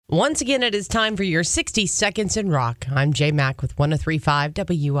Once again, it is time for your 60 Seconds in Rock. I'm J Mac with 103.5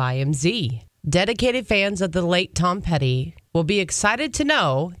 WIMZ. Dedicated fans of the late Tom Petty will be excited to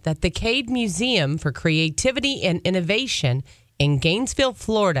know that the Cade Museum for Creativity and Innovation in Gainesville,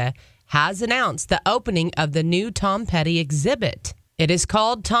 Florida, has announced the opening of the new Tom Petty exhibit. It is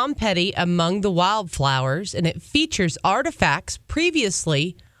called Tom Petty Among the Wildflowers, and it features artifacts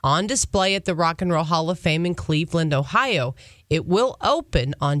previously on display at the Rock and Roll Hall of Fame in Cleveland, Ohio. It will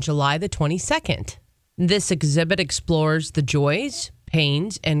open on July the 22nd. This exhibit explores the joys,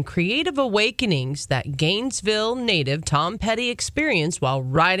 pains, and creative awakenings that Gainesville native Tom Petty experienced while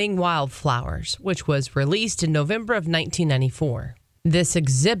writing Wildflowers, which was released in November of 1994. This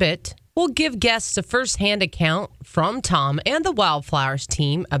exhibit will give guests a first-hand account from Tom and the Wildflowers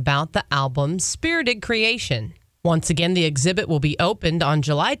team about the album's spirited creation. Once again, the exhibit will be opened on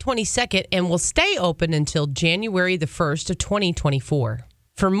July 22nd and will stay open until January the 1st of 2024.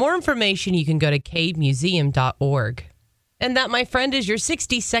 For more information, you can go to cademuseum.org. And that, my friend, is your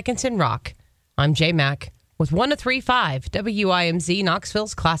 60 Seconds in Rock. I'm J Mac with 103.5 WIMZ,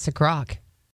 Knoxville's Classic Rock.